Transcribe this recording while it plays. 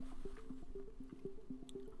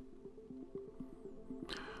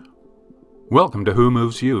Welcome to Who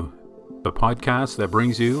Moves You, the podcast that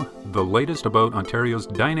brings you the latest about Ontario's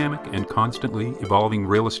dynamic and constantly evolving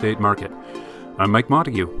real estate market. I'm Mike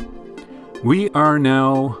Montague. We are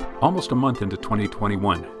now almost a month into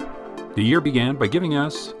 2021. The year began by giving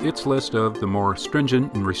us its list of the more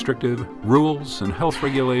stringent and restrictive rules and health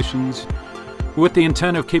regulations with the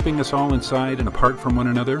intent of keeping us all inside and apart from one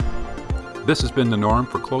another. This has been the norm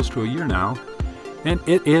for close to a year now, and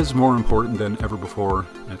it is more important than ever before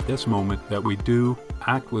at this moment that we do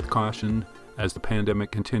act with caution as the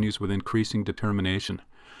pandemic continues with increasing determination.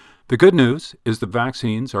 The good news is the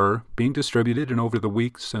vaccines are being distributed, and over the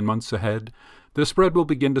weeks and months ahead, the spread will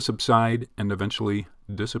begin to subside and eventually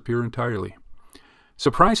disappear entirely.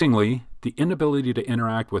 Surprisingly, the inability to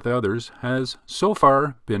interact with others has so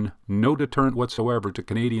far been no deterrent whatsoever to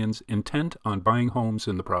Canadians intent on buying homes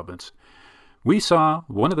in the province. We saw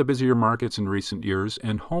one of the busier markets in recent years,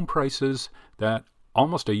 and home prices that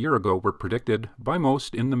almost a year ago were predicted by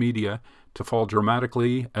most in the media to fall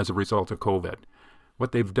dramatically as a result of COVID.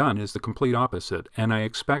 What they've done is the complete opposite, and I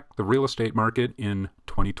expect the real estate market in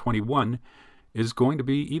 2021 is going to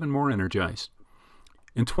be even more energized.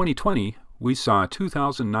 In 2020, we saw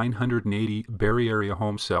 2,980 Barrie area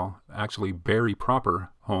homes sell, actually Barrie proper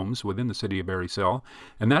homes within the city of Barrie sell,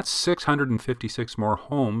 and that's 656 more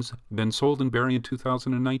homes than sold in Barrie in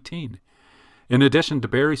 2019. In addition to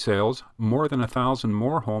Barrie sales, more than 1,000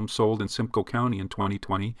 more homes sold in Simcoe County in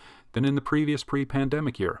 2020 than in the previous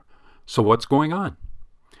pre-pandemic year. So what's going on?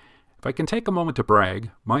 If I can take a moment to brag,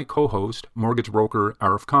 my co-host, mortgage broker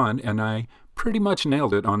Arif Khan, and I pretty much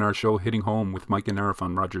nailed it on our show Hitting Home with Mike and Arif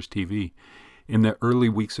on Rogers TV in the early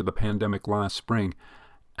weeks of the pandemic last spring.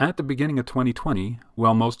 At the beginning of 2020,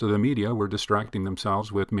 while most of the media were distracting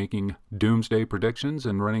themselves with making doomsday predictions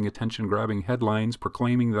and running attention-grabbing headlines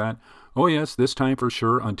proclaiming that, oh yes, this time for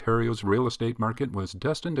sure, Ontario's real estate market was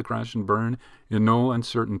destined to crash and burn in no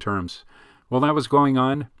uncertain terms. While that was going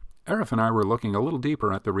on, Arif and I were looking a little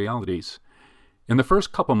deeper at the realities. In the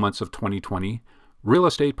first couple months of 2020, real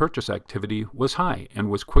estate purchase activity was high and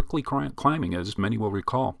was quickly climbing, as many will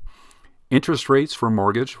recall. Interest rates for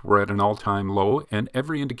mortgage were at an all-time low, and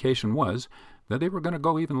every indication was that they were going to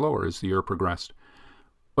go even lower as the year progressed.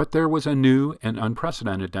 But there was a new and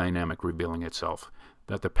unprecedented dynamic revealing itself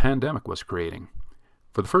that the pandemic was creating.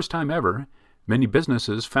 For the first time ever, many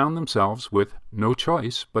businesses found themselves with no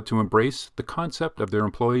choice but to embrace the concept of their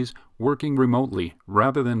employees working remotely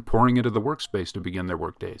rather than pouring into the workspace to begin their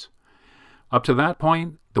workdays. Up to that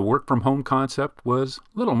point, the work-from-home concept was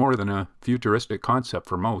little more than a futuristic concept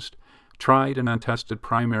for most, tried and untested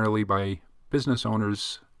primarily by business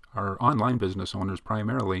owners, or online business owners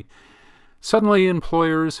primarily. Suddenly,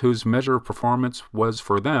 employers whose measure of performance was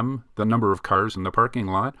for them the number of cars in the parking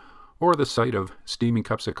lot or the sight of steaming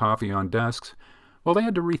cups of coffee on desks, well, they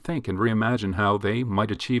had to rethink and reimagine how they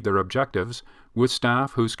might achieve their objectives with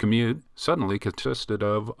staff whose commute suddenly consisted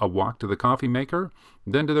of a walk to the coffee maker,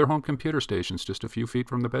 then to their home computer stations just a few feet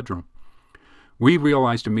from the bedroom. We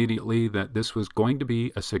realized immediately that this was going to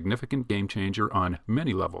be a significant game changer on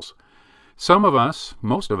many levels. Some of us,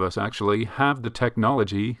 most of us actually, have the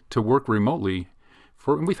technology to work remotely.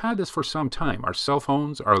 And we've had this for some time. Our cell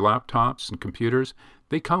phones, our laptops, and computers,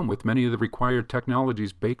 they come with many of the required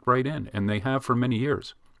technologies baked right in, and they have for many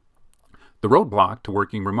years. The roadblock to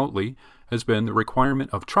working remotely has been the requirement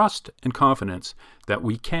of trust and confidence that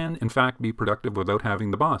we can, in fact, be productive without having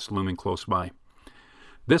the boss looming close by.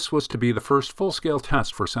 This was to be the first full-scale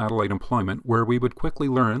test for satellite employment where we would quickly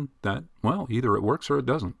learn that, well, either it works or it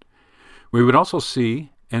doesn't. We would also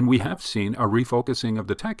see, and we have seen, a refocusing of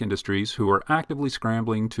the tech industries who are actively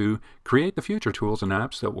scrambling to create the future tools and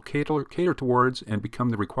apps that will cater towards and become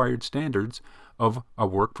the required standards of a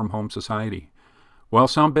work-from-home society. While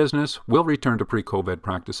some business will return to pre-COVID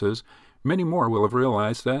practices, many more will have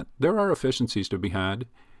realized that there are efficiencies to be had,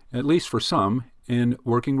 at least for some, in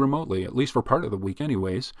working remotely, at least for part of the week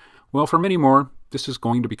anyways. Well, for many more, this is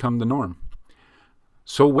going to become the norm.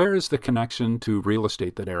 So where is the connection to real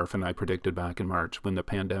estate that Arif and I predicted back in March when the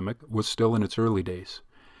pandemic was still in its early days?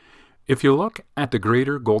 If you look at the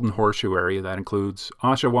greater Golden Horseshoe area, that includes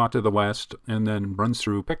Oshawa to the west and then runs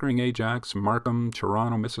through Pickering, Ajax, Markham,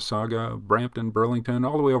 Toronto, Mississauga, Brampton, Burlington,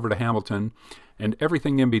 all the way over to Hamilton, and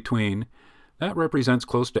everything in between, that represents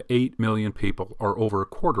close to 8 million people, or over a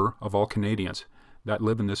quarter of all Canadians that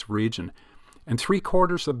live in this region. And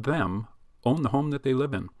 3/4 of them own the home that they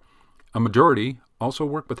live in. A majority also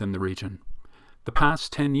work within the region. The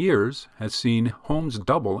past 10 years has seen homes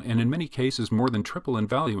double and in many cases more than triple in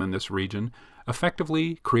value in this region,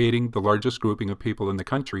 effectively creating the largest grouping of people in the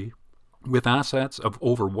country with assets of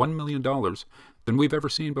over $1 million than we've ever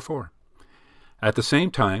seen before. At the same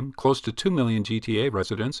time, close to 2 million GTA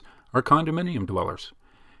residents are condominium dwellers.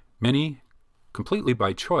 Many completely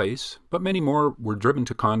by choice, but many more were driven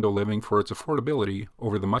to condo living for its affordability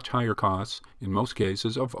over the much higher costs, in most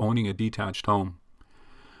cases, of owning a detached home.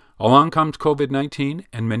 Along comes COVID-19,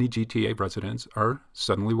 and many GTA residents are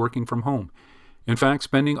suddenly working from home. In fact,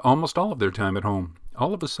 spending almost all of their time at home.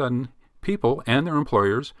 All of a sudden, people and their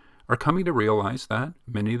employers are coming to realize that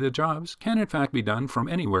many of the jobs can in fact be done from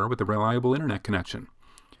anywhere with a reliable internet connection.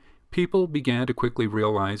 People began to quickly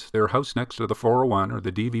realize their house next to the 401 or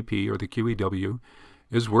the DVP or the QEW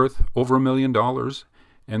is worth over $1 million,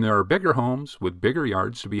 and there are bigger homes with bigger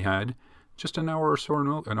yards to be had just an hour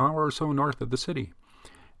or so north of the city,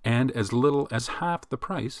 and as little as half the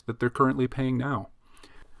price that they're currently paying now.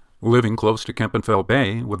 Living close to Kempenfeld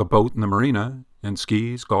Bay with a boat in the marina and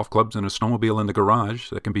skis, golf clubs, and a snowmobile in the garage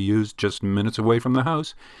that can be used just minutes away from the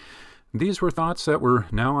house, these were thoughts that were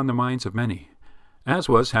now on the minds of many, as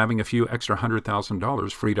was having a few extra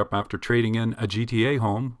 $100,000 freed up after trading in a GTA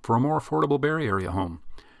home for a more affordable Bay Area home.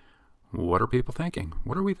 What are people thinking?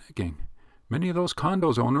 What are we thinking? Many of those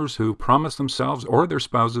condos owners who promised themselves or their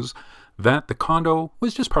spouses that the condo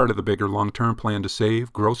was just part of the bigger long-term plan to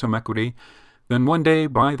save, grow some equity, then one day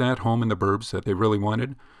buy that home in the burbs that they really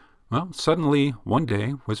wanted, well, suddenly one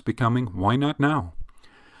day was becoming why not now?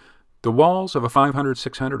 The walls of a 500,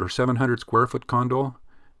 600, or 700 square foot condo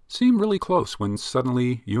seem really close when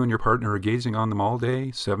suddenly you and your partner are gazing on them all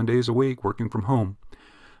day, 7 days a week, working from home.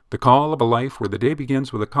 The call of a life where the day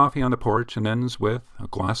begins with a coffee on the porch and ends with a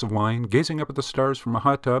glass of wine, gazing up at the stars from a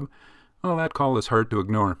hot tub, well, that call is hard to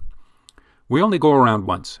ignore. We only go around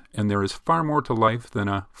once, and there is far more to life than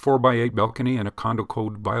a 4x8 balcony and a condo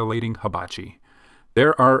code violating hibachi.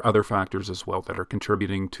 There are other factors as well that are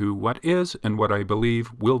contributing to what is and what I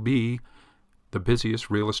believe will be the busiest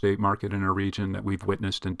real estate market in our region that we've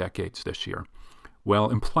witnessed in decades this year. While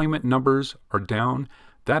employment numbers are down,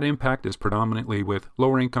 that impact is predominantly with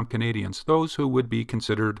lower-income Canadians, those who would be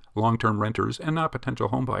considered long-term renters and not potential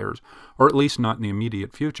homebuyers, or at least not in the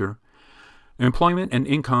immediate future. Employment and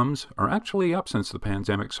incomes are actually up since the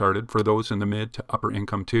pandemic started for those in the mid to upper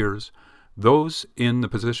income tiers. Those in the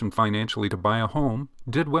position financially to buy a home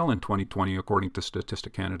did well in 2020 according to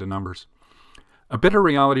Statistic Canada numbers. A bitter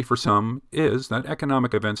reality for some is that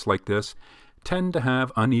economic events like this tend to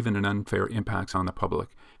have uneven and unfair impacts on the public,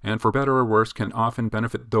 and for better or worse can often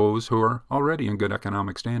benefit those who are already in good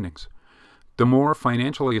economic standings. The more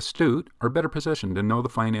financially astute are better positioned and know the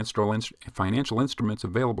financial instruments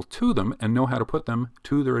available to them and know how to put them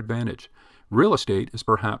to their advantage. Real estate is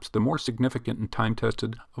perhaps the more significant and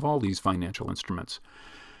time-tested of all these financial instruments.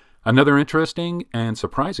 Another interesting and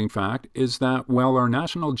surprising fact is that while our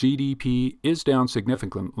national GDP is down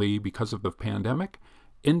significantly because of the pandemic,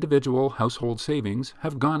 individual household savings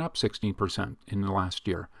have gone up 16% in the last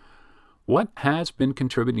year. What has been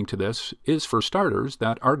contributing to this is, for starters,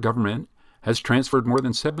 that our government has transferred more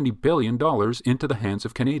than $70 billion into the hands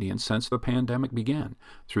of Canadians since the pandemic began,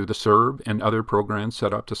 through the CERB and other programs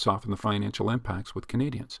set up to soften the financial impacts with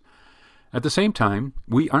Canadians. At the same time,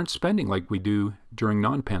 we aren't spending like we do during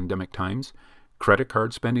non-pandemic times. Credit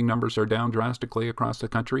card spending numbers are down drastically across the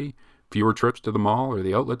country. Fewer trips to the mall or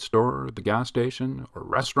the outlet store or the gas station or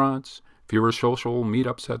restaurants. Fewer social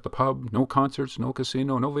meetups at the pub. No concerts, no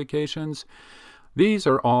casino, no vacations. These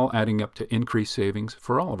are all adding up to increased savings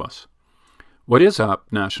for all of us. What is up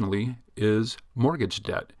nationally is mortgage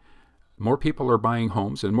debt. More people are buying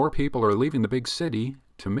homes and more people are leaving the big city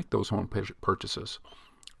to make those home purchases.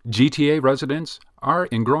 GTA residents are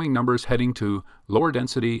in growing numbers heading to lower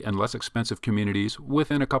density and less expensive communities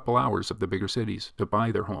within a couple hours of the bigger cities to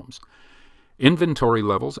buy their homes. Inventory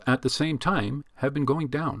levels at the same time have been going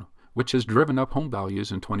down, which has driven up home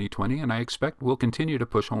values in 2020, and I expect will continue to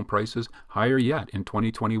push home prices higher yet in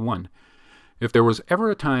 2021. If there was ever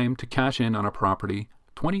a time to cash in on a property,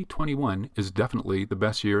 2021 is definitely the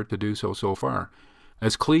best year to do so far.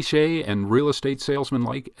 As cliche and real estate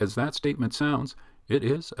salesman-like as that statement sounds, it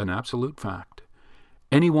is an absolute fact.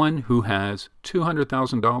 Anyone who has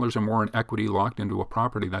 $200,000 or more in equity locked into a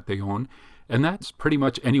property that they own, and that's pretty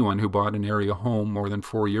much anyone who bought an area home more than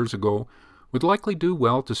 4 years ago, would likely do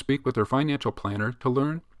well to speak with their financial planner to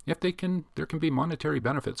learn if there can be monetary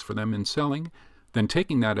benefits for them in selling, then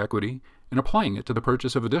taking that equity and applying it to the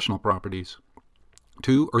purchase of additional properties.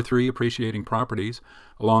 2 or 3 appreciating properties,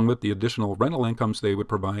 along with the additional rental incomes they would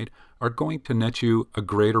provide, are going to net you a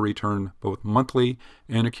greater return both monthly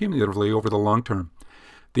and accumulatively over the long term.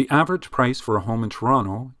 The average price for a home in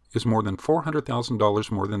Toronto is more than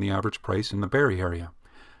 $400,000 more than the average price in the Barrie area.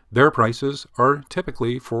 Their prices are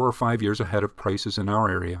typically 4 or 5 years ahead of prices in our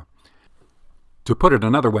area. To put it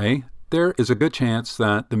another way, there is a good chance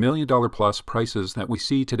that the $1 million plus prices that we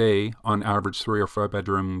see today on average 3 or 4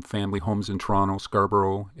 bedroom family homes in Toronto,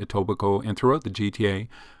 Scarborough, Etobicoke, and throughout the GTA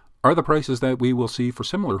are the prices that we will see for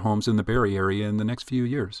similar homes in the Barrie area in the next few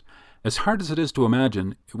years. As hard as it is to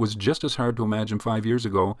imagine, it was just as hard to imagine 5 years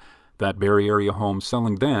ago that Barrie area homes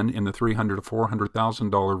selling then in the $300,000 to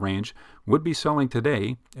 $400,000 range would be selling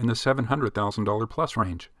today in the $700,000 plus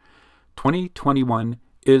range. 2021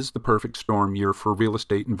 is the perfect storm year for real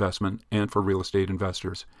estate investment and for real estate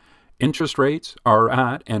investors. Interest rates are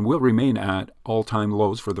at and will remain at all-time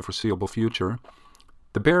lows for the foreseeable future.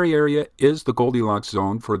 The Barrie area is the Goldilocks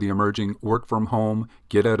zone for the emerging work-from-home,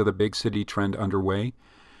 get-out-of-the-big city trend underway.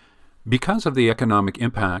 Because of the economic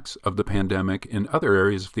impacts of the pandemic in other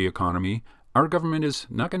areas of the economy, our government is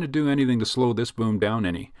not going to do anything to slow this boom down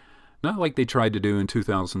any. Not like they tried to do in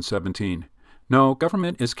 2017. No,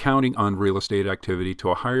 government is counting on real estate activity to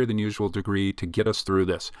a higher than usual degree to get us through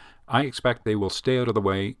this. I expect they will stay out of the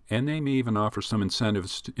way, and they may even offer some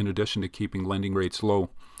incentives in addition to keeping lending rates low.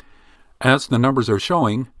 As the numbers are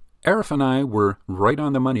showing, Arif and I were right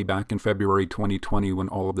on the money back in February 2020 when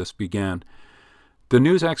all of this began. The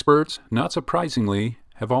news experts, not surprisingly,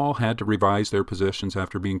 have all had to revise their positions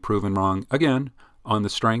after being proven wrong, again, on the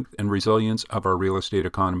strength and resilience of our real estate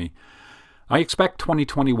economy. I expect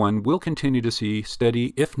 2021 will continue to see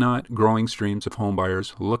steady, if not growing streams of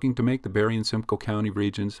homebuyers looking to make the Barrie and Simcoe County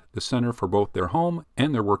regions the center for both their home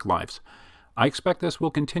and their work lives. I expect this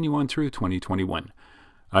will continue on through 2021.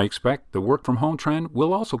 I expect the work-from-home trend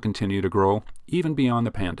will also continue to grow even beyond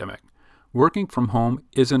the pandemic. Working from home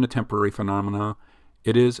isn't a temporary phenomenon.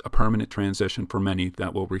 It is a permanent transition for many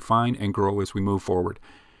that will refine and grow as we move forward.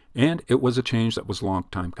 And it was a change that was a long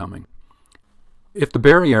time coming. If the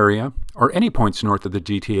Barrie area, or any points north of the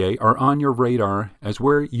GTA, are on your radar as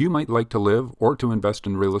where you might like to live or to invest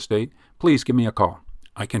in real estate, please give me a call.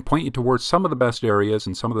 I can point you towards some of the best areas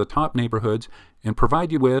and some of the top neighborhoods and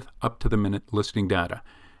provide you with up-to-the-minute listing data.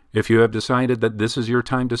 If you have decided that this is your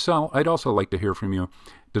time to sell, I'd also like to hear from you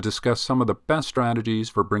to discuss some of the best strategies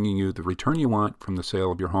for bringing you the return you want from the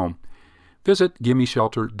sale of your home. Visit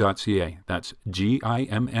gimmeshelter.ca. That's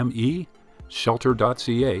Gimme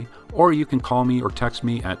shelter.ca, or you can call me or text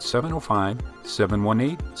me at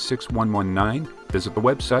 705-718-6119. Visit the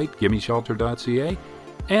website, gimmeshelter.ca,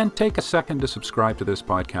 and take a second to subscribe to this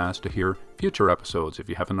podcast to hear future episodes if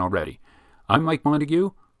you haven't already. I'm Mike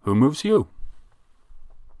Montague. Who moves you?